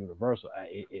done with the Universal,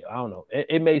 I don't know.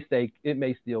 It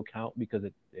may still count because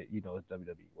it's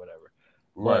WWE, whatever.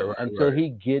 But until he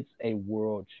gets a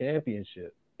world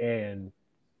championship and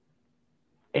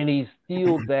he's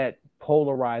still that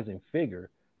polarizing figure,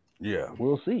 yeah,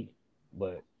 we'll see.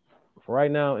 But for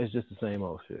right now, it's just the same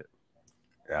old shit.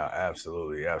 Yeah,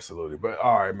 absolutely. But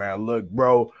all right, man. Look,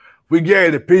 bro, we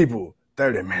gave the people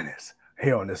 30 minutes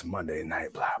here on this Monday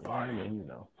night block party. I mean,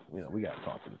 we gotta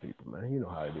talk to the people, man. You know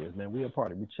how it is, man. We a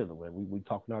party, we chilling, man. We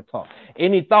talking our talk.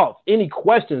 Any thoughts, any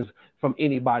questions from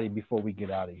anybody before we get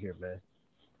out of here, man?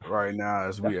 Right now,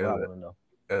 as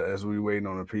we waiting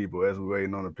on the people,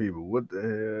 what the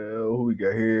hell? Who we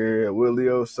got here? Will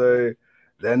Leo say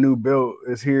that new belt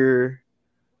is here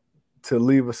to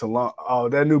leave us alone? Oh,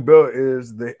 that new belt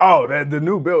is the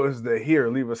new belt is the here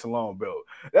leave us alone belt.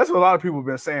 That's what a lot of people have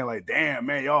been saying. Like, damn,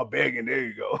 man, y'all begging. There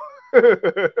you go.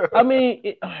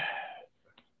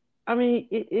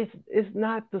 It's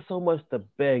not so much the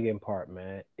begging part,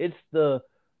 man. It's the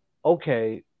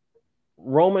okay.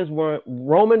 Roman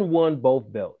won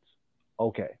both belts.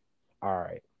 Okay, all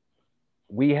right.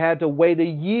 We had to wait a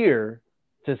year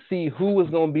to see who was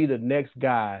going to be the next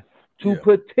guy to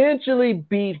potentially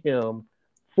beat him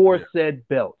for said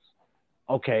belts.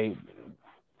 Okay,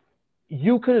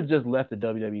 you could have just left the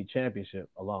WWE Championship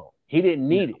alone. He didn't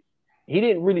need it. He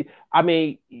didn't really. I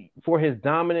mean, for his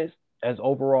dominance as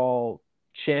overall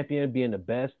champion, being the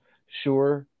best,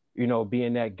 sure.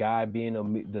 Being that guy, being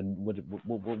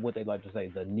what they like to say,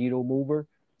 the needle mover.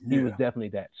 He was definitely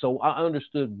that. So I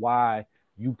understood why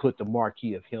you put the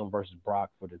marquee of him versus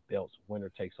Brock for the belts, winner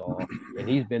takes all. And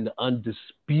he's been the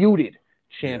undisputed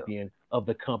champion of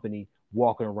the company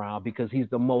walking around because he's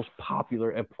the most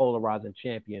popular and polarizing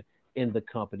champion in the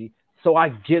company. So I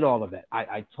get all of that.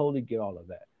 I totally get all of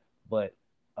that. But,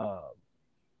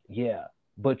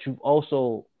 but you've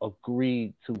also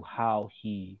agreed to how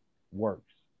he works.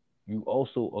 You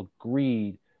also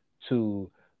agreed to,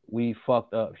 we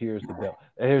fucked up, here's the belt.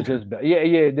 Here's this belt.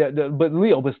 But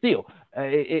Leo, but still,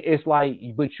 it's like,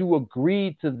 but you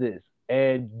agreed to this.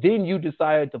 And then you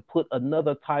decided to put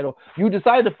another title. You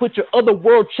decided to put your other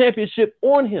world championship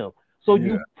on him. So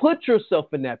you put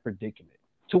yourself in that predicament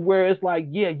to where it's like,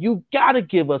 you got to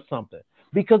give us something.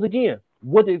 Because again,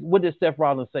 what did Seth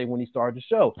Rollins say when he started the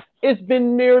show? It's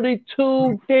been nearly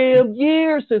 2 damn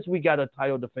years since we got a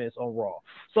title defense on Raw.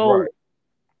 So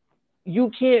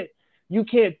you can't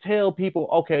tell people,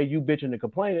 okay, you bitching and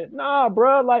complaining. Nah,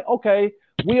 bro. Like, okay,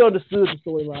 we understood the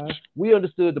storyline. We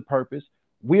understood the purpose.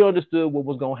 We understood what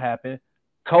was gonna happen.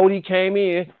 Cody came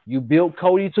in. You built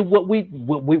Cody to what we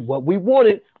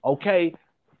wanted. Okay,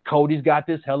 Cody's got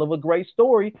this hell of a great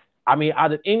story. I mean,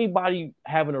 out of anybody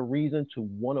having a reason to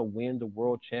want to win the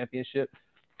world championship,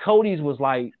 Cody's was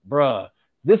like, bruh,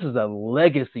 this is a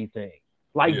legacy thing.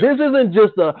 Like, this isn't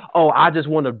just I just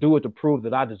want to do it to prove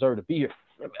that I deserve to be here.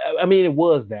 I mean, it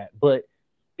was that, but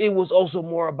it was also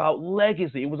more about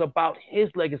legacy. It was about his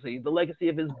legacy, the legacy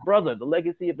of his brother, the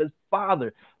legacy of his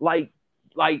father. Like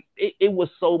it was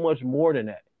so much more than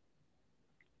that.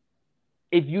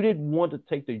 If you didn't want to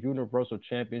take the Universal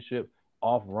Championship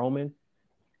off Roman,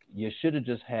 you should have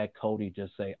just had Cody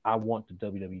just say, I want the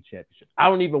WWE Championship. I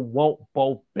don't even want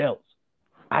both belts.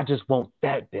 I just want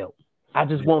that belt. I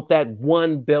just want that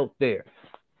one belt there.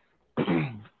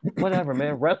 Whatever,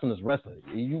 man. Wrestling is wrestling.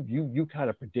 You kind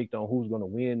of predict on who's going to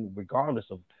win regardless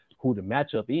of who the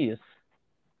matchup is.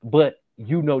 But these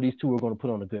two are going to put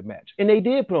on a good match. And they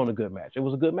did put on a good match. It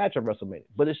was a good match at WrestleMania.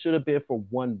 But it should have been for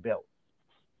one belt.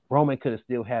 Roman could have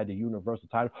still had the Universal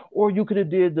title, or you could have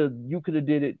did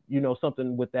it,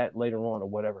 something with that later on or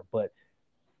whatever. But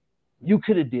you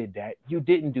could have did that. You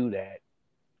didn't do that.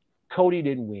 Cody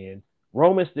didn't win.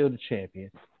 Roman's still the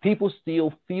champion. People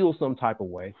still feel some type of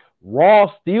way.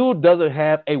 Raw still doesn't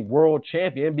have a world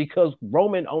champion because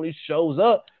Roman only shows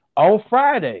up on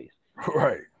Fridays.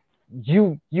 Right.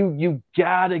 You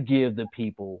gotta give the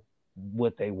people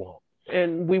what they want,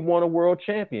 and we want a world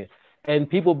champion. And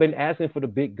people have been asking for the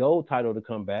big gold title to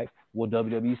come back. Well,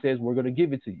 WWE says we're going to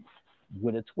give it to you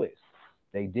with a twist.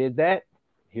 They did that.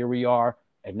 Here we are.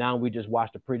 And now we just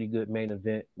watched a pretty good main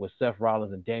event with Seth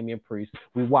Rollins and Damian Priest.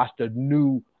 We watched a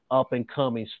new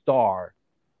up-and-coming star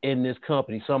in this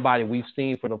company, somebody we've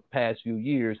seen for the past few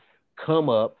years come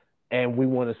up, and we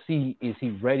want to see, is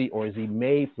he ready or is he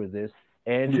made for this?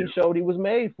 And he showed he was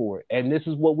made for it. And this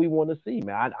is what we want to see,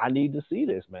 man. I need to see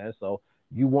this, man. So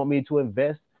you want me to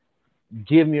invest?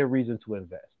 Give me a reason to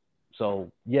invest.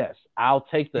 So yes, I'll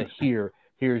take the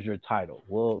here's your title.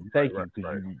 Well, thank you,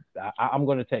 because I'm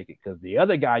going to take it, because the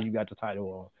other guy you got the title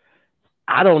on,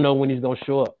 I don't know when he's going to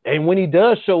show up. And when he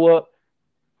does show up,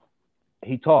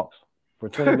 he talks for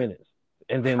 20 minutes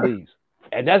and then leaves.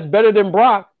 And that's better than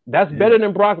Brock. That's better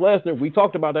than Brock Lesnar. We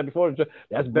talked about that before.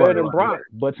 That's better than Brock,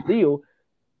 but still,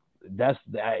 that's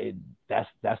the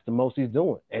most he's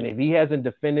doing. And if he hasn't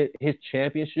defended his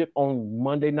championship on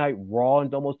Monday Night Raw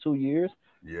in almost 2 years,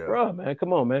 bro, man,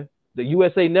 come on, man. The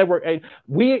USA Network, and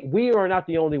we are not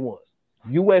the only ones.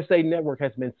 USA Network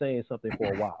has been saying something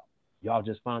for a while. Y'all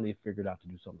just finally figured out to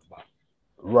do something about it.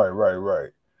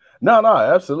 Right. No,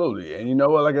 absolutely. And you know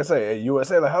what? Like I say, at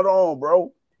USA, like, hold on,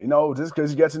 bro. You know, just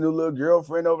because you got your new little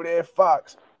girlfriend over there at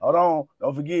Fox, hold on,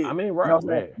 don't forget. I mean, right,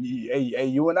 man. Hey,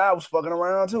 you and I was fucking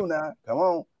around too now.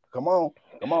 Come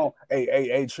on.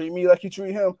 Hey, treat me like you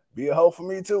treat him. Be a hoe for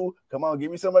me too. Come on,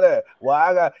 give me some of that. Why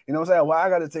I got, you know what I'm saying? Why I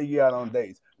got to take you out on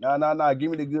dates? No.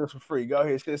 Give me the goods for free. Go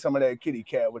ahead, get some of that kitty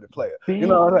cat with the player. You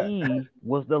know what I'm saying?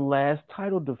 Was the last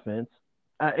title defense,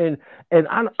 and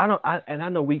I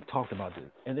know we talked about this,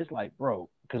 and it's like, bro,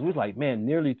 because we're like, man,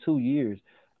 nearly 2 years.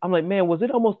 I'm like, man, was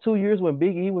it almost 2 years when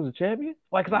Big E was a champion?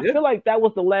 Like, cause I feel like that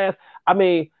was the last. I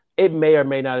mean, it may or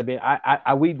may not have been.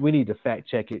 We need to fact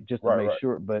check it just to make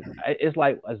sure. But it's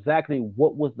like, exactly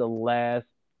what was the last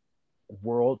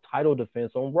world title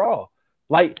defense on Raw?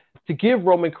 Like, to give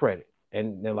Roman credit,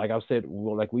 and like I said,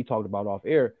 like we talked about off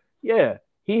air, yeah,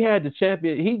 he had the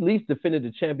champion. He at least defended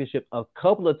the championship a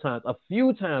couple of times, a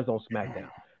few times on SmackDown.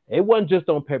 It wasn't just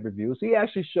on pay-per-views. He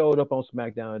actually showed up on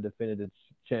SmackDown and defended the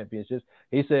championships.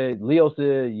 He said, Leo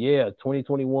said, yeah,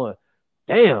 2021.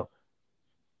 Damn.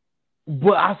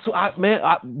 But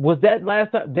was that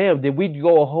last time? Damn, did we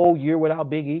go a whole year without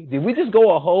Big E? Did we just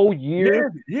go a whole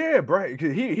year? Yeah, bro.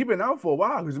 Cause he been out for a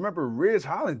while. Because remember, Ridge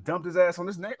Holland dumped his ass on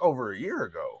his neck over a year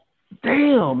ago.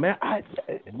 Damn, man.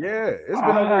 It's been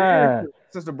over a year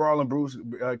since the Brawl and Bruce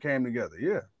came together.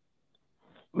 Yeah.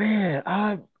 Man,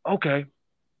 okay.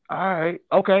 All right.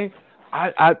 Okay.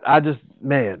 I just,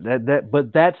 man,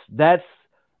 but that's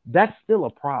still a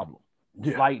problem.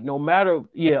 Yeah. Like, no matter,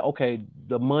 okay,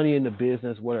 the money in the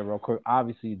business, whatever. Okay,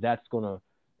 obviously that's gonna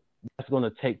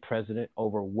take precedent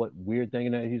over what weird thing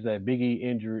that he said. Big E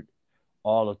injured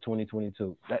all of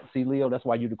 2022. See, Leo, that's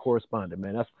why you the correspondent,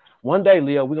 man. That's one day,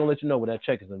 Leo, we're gonna let you know where that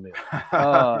check is in there.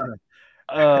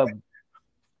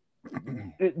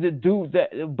 The dude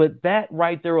but that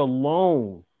right there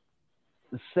alone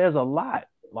says a lot.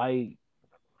 Like,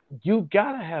 you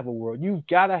gotta have you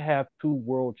gotta have 2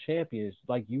 world champions.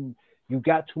 Like, you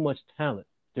got too much talent.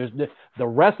 There's the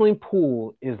wrestling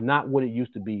pool is not what it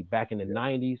used to be back in the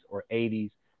 90s or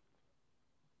 80s.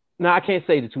 Now, I can't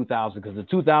say the 2000s, because the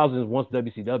 2000s, once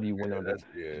WCW went on,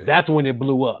 that's when it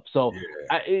blew up. So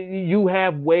you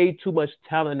have way too much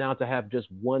talent now to have just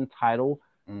one title,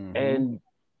 and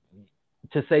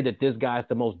to say that this guy's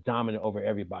the most dominant over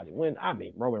everybody. When, I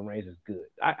mean, Roman Reigns is good.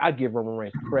 I give Roman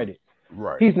Reigns credit.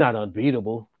 Right. He's not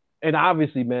unbeatable. And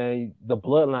obviously, man, the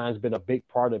bloodline's been a big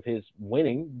part of his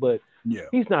winning, but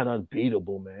he's not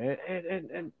unbeatable,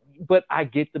 man. But I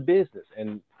get the business,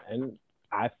 and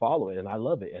I follow it, and I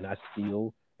love it, and I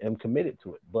still am committed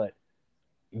to it. But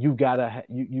you gotta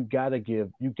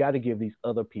give these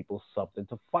other people something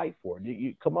to fight for.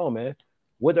 Come on, man.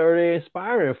 What are they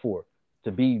aspiring for?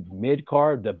 To be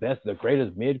mid-card, the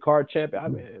greatest mid-card champion? I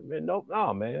mean,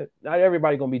 no, man. Not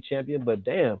everybody gonna be champion, but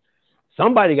damn,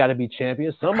 somebody got to be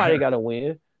champion. Somebody got to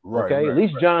win. Okay, at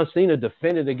least John Cena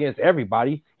defended against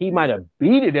everybody. He might have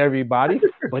beaten everybody,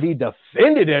 but he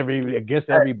defended against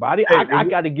everybody. I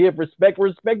got to give respect where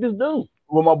respect is due.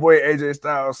 What my boy AJ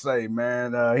Styles say,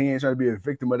 man, he ain't trying to be a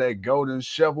victim of that golden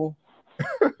shovel.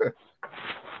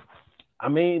 I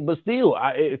mean, but still,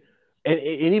 and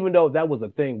even though that was a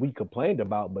thing we complained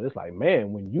about, but it's like,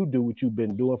 man, when you do what you've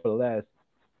been doing for the last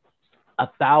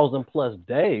 1,000+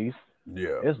 days,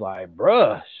 it's like,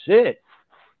 bruh, shit.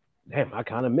 Damn, I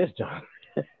kind of miss John.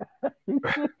 At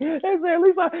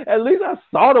least I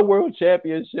saw the world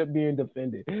championship being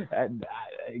defended. At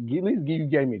least you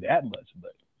gave me that much,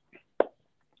 but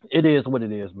it is what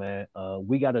it is, man.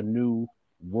 We got a new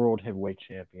world heavyweight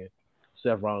champion.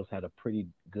 Seth Rollins had a pretty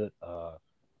good,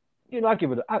 I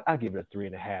give it a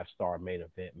 3.5-star main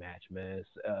event match, man.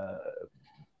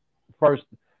 First,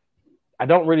 I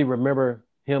don't really remember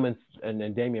him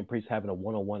and Damian Priest having a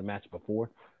one-on-one match before.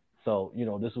 So,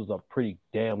 this was a pretty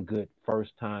damn good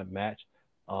first time match.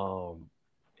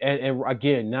 And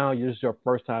again, now this is your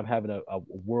first time having a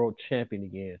world champion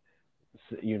again,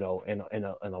 in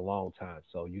a long time.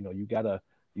 So, you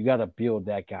gotta build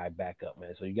that guy back up,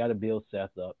 man. So you gotta build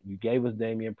Seth up. You gave us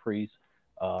Damian Priest.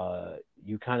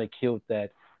 You kind of killed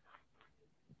that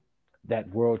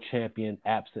world champion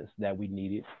absence that we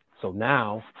needed. So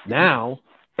now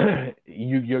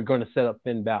you're going to set up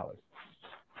Finn Balor.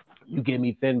 You give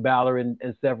me Finn Balor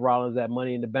and Seth Rollins at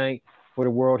Money in the Bank for the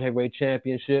World Heavyweight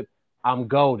Championship, I'm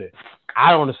golden.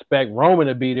 I don't expect Roman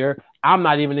to be there. I'm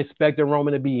not even expecting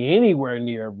Roman to be anywhere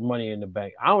near Money in the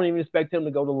Bank. I don't even expect him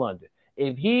to go to London.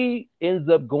 If he ends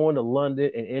up going to London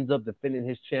and ends up defending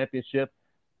his championship,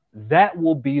 that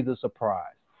will be the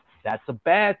surprise. That's a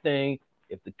bad thing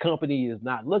if the company is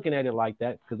not looking at it like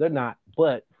that, because they're not,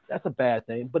 but that's a bad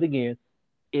thing. But again,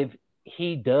 if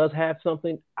he does have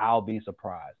something, I'll be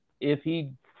surprised.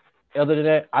 Other than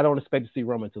that, I don't expect to see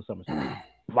Roman until SummerSlam.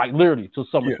 Like literally till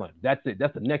SummerSlam. Yeah. That's it.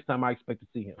 That's the next time I expect to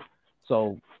see him.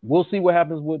 So we'll see what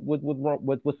happens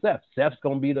with Seth. Seth's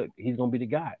gonna be the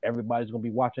guy. Everybody's gonna be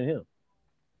watching him.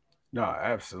 No,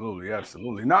 absolutely.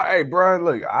 No, hey, bro,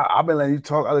 look, I've been letting you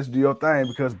talk. I'll let you do your thing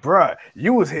because, bro,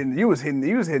 you was hitting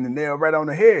the nail right on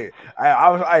the head. I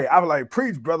was like,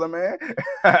 preach, brother, man.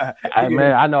 Hey,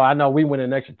 man, I know. We went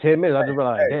an extra 10 minutes. I just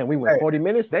realized, damn, we went 40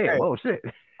 minutes. Damn, oh shit.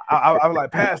 I was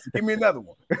like, Pastor, give me another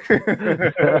one. My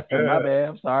bad.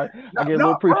 I'm sorry. I get a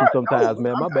little preachy sometimes,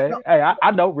 man. My bad. Hey,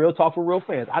 I know. Real talk for real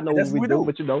fans. I know what we do,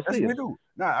 but you don't see it. That's what we do.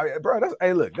 Nah, bro.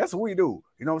 That's what we do.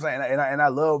 You know what I'm saying? And I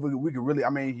love we can really. I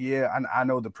mean, yeah. I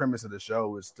know the premise of the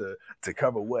show is to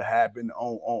cover what happened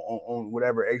on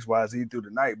whatever XYZ through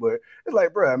the night. But it's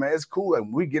like, bro, man, it's cool. Like,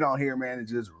 we get on here, man, and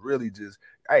just really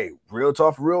hey, real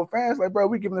talk for real fans. Like, bro,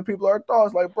 we giving the people our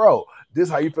thoughts. Like, bro, this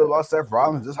is how you feel about Seth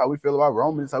Rollins. This is how we feel about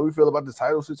Roman. This is how we feel about the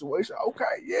title situation. Okay,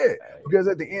 yeah. Because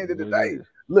at the end of the day,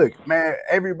 look, man,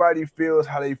 everybody feels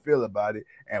how they feel about it,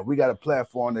 and we got a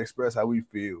platform to express how we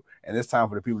feel. And it's time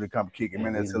for the people to come kick him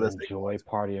in and tell us. Enjoy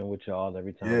partying with y'all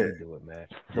every time we do it, man.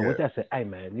 So with that said, hey,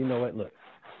 man, you know what? Look,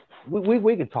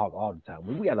 we can talk all the time.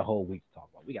 We got a whole week to talk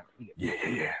about. We got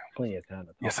plenty of time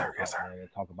to talk man, and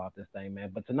talk about this thing,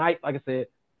 man. But tonight, like I said,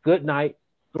 good night.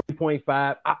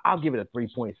 3.5. I'll give it a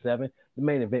 3.7. The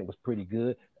main event was pretty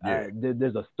good. Yeah.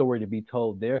 There's a story to be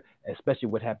told there, especially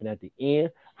what happened at the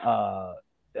end. A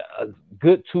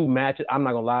good two matches. I'm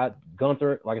not gonna lie.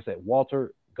 Gunther, like I said,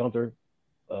 Walter Gunther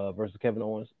versus Kevin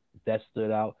Owens, that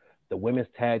stood out. The women's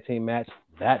tag team match,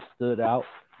 that stood out.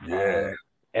 Yeah.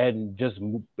 And just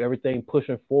everything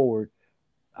pushing forward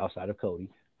outside of Cody.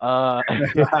 Was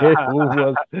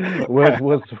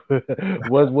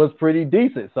pretty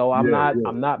decent. So I'm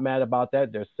not mad about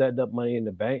that. They're setting up Money in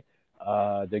the Bank.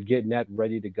 They're getting that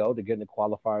ready to go. They're getting the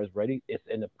qualifiers ready. It's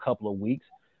in a couple of weeks,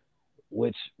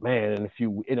 which, man, in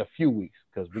a few weeks,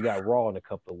 because we got Raw in a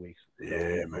couple of weeks.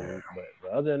 Yeah, man.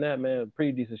 But other than that, man,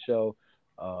 pretty decent show.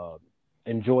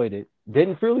 Enjoyed it.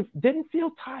 Didn't feel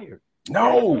tired.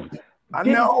 No.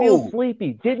 Didn't feel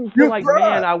sleepy. Didn't feel like,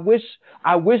 man, I wish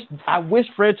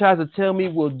franchise would tell me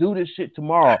we'll do this shit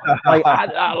tomorrow. Like,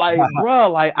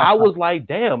 I was like,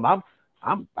 damn, I'm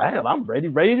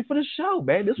ready for the show,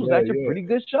 man. This was actually a pretty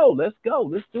good show. Let's go.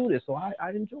 Let's do this. So I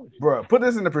enjoyed it. Bro, put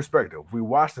this into perspective. We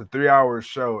watched a 3-hour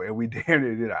show and we damn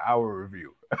near did an hour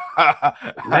review.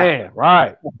 Man,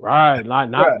 right. Right.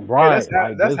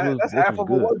 That's half of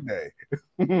a work day.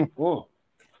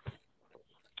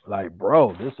 Like,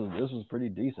 bro, this was pretty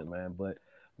decent, man. But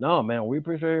no, man, we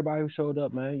appreciate everybody who showed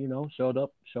up, man. You know, showed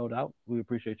out. We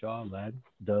appreciate y'all, lad,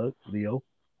 Doug, Leo.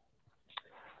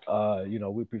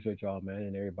 We appreciate y'all, man,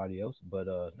 and everybody else. But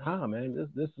nah, man,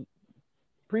 this is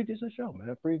pretty decent show,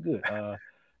 man. Pretty good.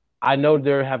 I know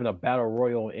they're having a battle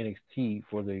royal on NXT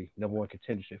for the #1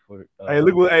 contendership for. Hey,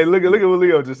 look at what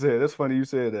Leo just said. That's funny you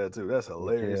said that too. That's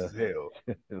hilarious as hell.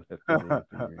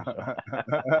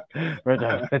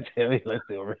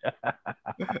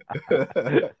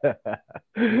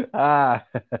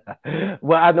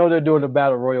 Well, I know they're doing a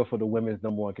battle royal for the women's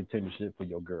 #1 contendership for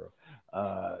your girl.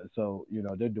 So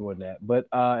they're doing that. But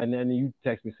and then you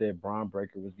text me said Braun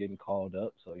Breaker was getting called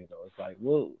up. So it's like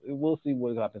we'll see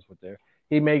what happens with there.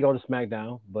 He may go to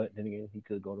SmackDown, but then again, he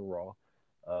could go to Raw.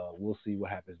 We'll see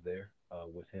what happens there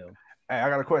with him. Hey, I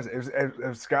got a question.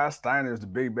 If Scott Steiner is the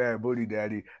big bad booty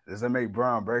daddy, does that make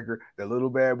Braun Breaker the little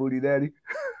bad booty daddy?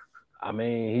 I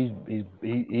mean,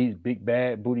 he's Big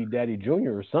Bad Booty Daddy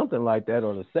Jr. or something like that,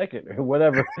 or the second, or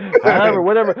whatever.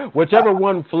 Whichever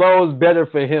one flows better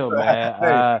for him,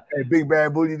 man. Hey, Big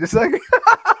Bad Booty the second.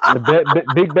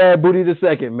 Big Bad Booty the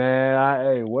second, man.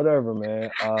 Hey, whatever, man.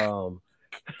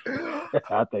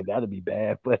 I think that'd be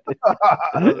bad, but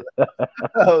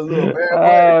Oh, little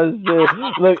bad boy.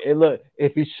 oh shit! Look!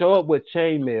 If he show up with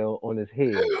chainmail on his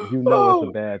head, you know it's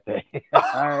a bad thing.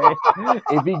 All right.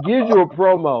 If he gives you a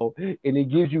promo and he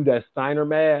gives you that Steiner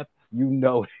math, you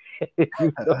know it's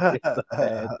a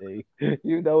bad thing.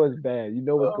 You know it's bad. You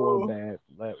know it's going bad.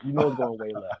 You know it's going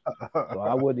way left. So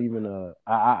I wouldn't even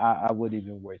I wouldn't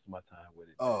even waste my time with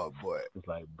it. Oh boy. It's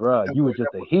like, bro, you was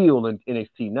just a heel in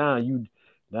NXT. Now you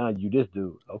this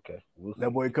dude. Okay. We'll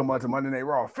that boy come out to Monday Night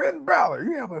Raw. Finn Balor,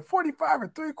 you have a 45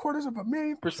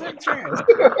 3/4% chance.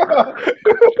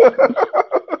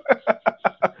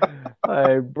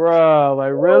 Like, bro,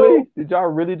 like, really? Did y'all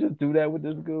really just do that with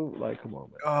this dude? Like, come on,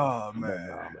 man. Oh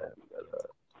man.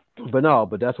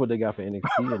 But that's what they got for NXT,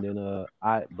 and then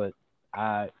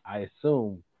I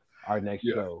assume our next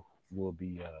show will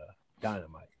be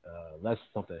Dynamite, unless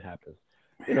something happens.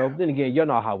 You know, then again, you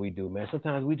know how we do, man.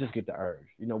 Sometimes we just get the urge.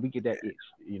 You know, we get that itch.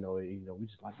 You know, we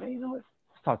just like, man, you know what?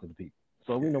 Let's talk to the people.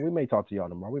 So, you know, we may talk to y'all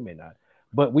tomorrow. We may not.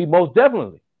 But we most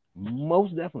definitely,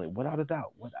 without a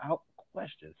doubt, without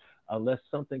question, unless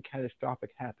something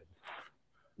catastrophic happens,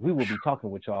 we will be talking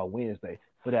with y'all Wednesday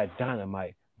for that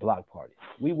Dynamite block party.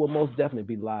 We will most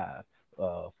definitely be live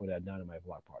for that Dynamite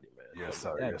block party, man. Yes,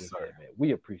 so sir. Yes, sir. Man.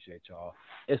 We appreciate y'all.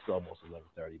 It's almost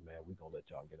 11:30, man. We're going to let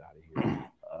y'all get out of here.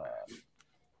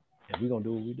 And we're going to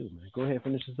do what we do, man. Go ahead and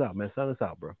finish this out, man. Sign us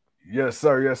out, bro. Yes,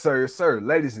 sir. Yes, sir. Yes, sir.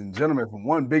 Ladies and gentlemen, from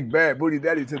one big bad booty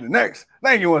daddy to the next.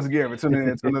 Thank you once again for tuning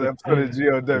in to another episode of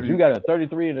GOW. You got a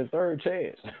 33 1/3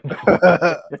 chance.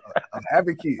 I'm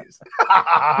happy kids.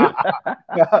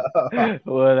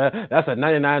 Well, that's a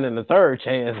 99 1/3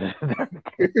 chance.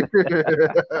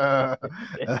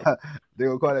 They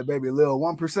gonna call that baby a little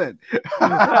 1%.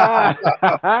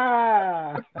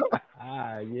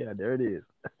 Yeah, there it is.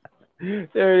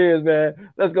 There it is, man.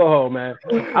 Let's go home, man.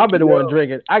 I've been the one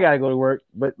drinking. I gotta go to work,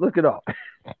 but look it up.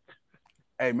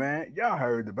 Hey, man, y'all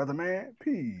heard the brother, man.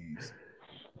 Peace.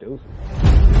 Deuces.